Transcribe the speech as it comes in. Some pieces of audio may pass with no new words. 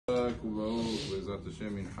Bezat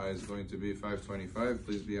Hashem Mincha is going to be 5:25.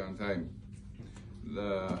 Please be on time.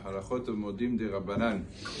 The Halachot of Modim Derabanan.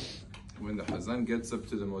 When the Hazan gets up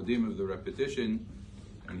to the Modim of the repetition,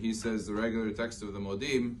 and he says the regular text of the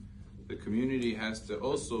Modim, the community has to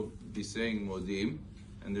also be saying Modim,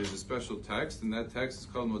 and there's a special text, and that text is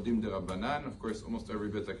called Modim Derabanan. Of course, almost every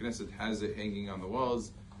Bet HaKnesset has it hanging on the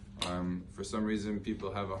walls. For some reason,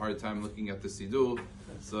 people have a hard time looking at the Siddur,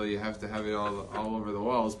 so you have to have it all over the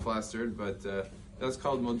walls, plastered, but that's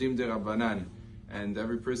called Modim Derabanan. And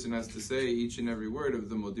every person has to say each and every word of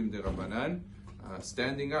the Modim Derabanan,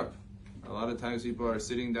 standing up. A lot of times people are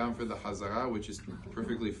sitting down for the Hazara, which is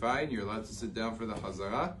perfectly fine. You're allowed to sit down for the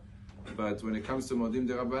Hazara. But when it comes to Modim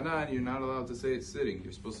Derabanan, you're not allowed to say it sitting.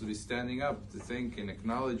 You're supposed to be standing up. To think and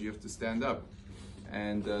acknowledge, you have to stand up.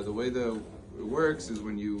 And the way it works is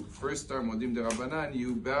when you first start Modim Derabanan,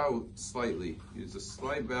 you bow slightly. Use a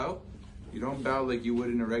slight bow. You don't bow like you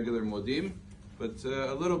would in a regular Modim, but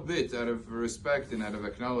a little bit out of respect and out of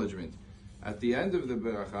acknowledgement. At the end of the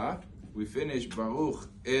Beracha, we finish Baruch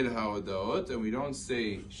El HaOdaot, and we don't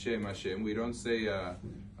say Shem Hashem. We don't say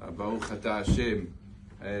Baruch Ata Hashem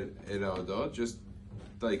El HaOdaot, just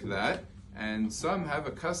like that. And some have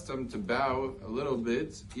a custom to bow a little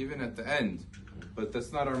bit, even at the end. But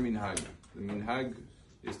that's not our minhag. The minhag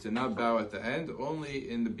is to not bow at the end, only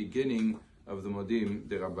in the beginning of the Modim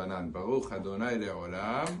Derabanan. Baruch Adonai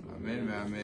Le'olam. Amen ve'amen.